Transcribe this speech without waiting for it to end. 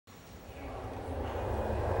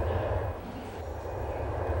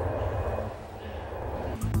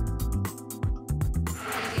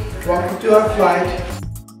Welcome to our flight.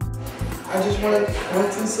 I just want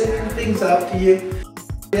to say some things out to you.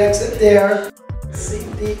 The exit there. See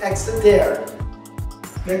the exit there.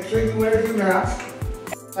 Make sure you wear your mask.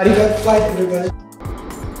 How do you got flight, everybody?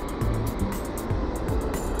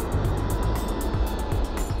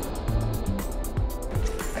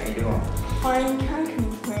 How you doing? I can't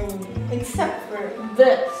complain, except for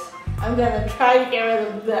this. I'm gonna try to get rid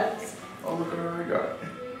of this. Oh, look at what we got.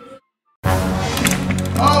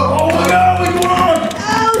 Oh my God, what's going on?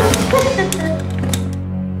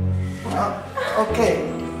 Oh! Okay.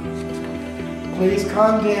 Please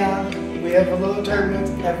calm down. We have a little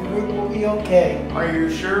turbulence. Everything will be okay. Are you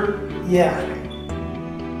sure? Yeah.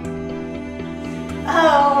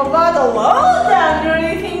 Oh, about the lowdown or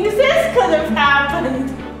anything, this could have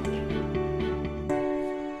happened.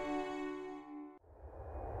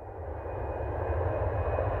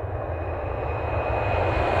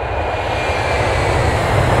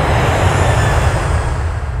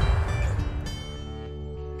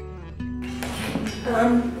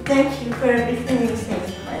 Thank you for everything you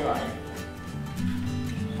saved my life.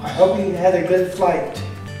 I hope you had a good flight.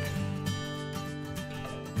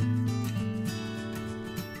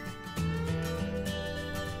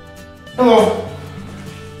 Hello.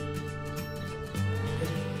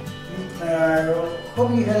 I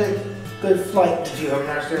hope you had a good flight. Did you have a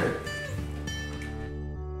nice day?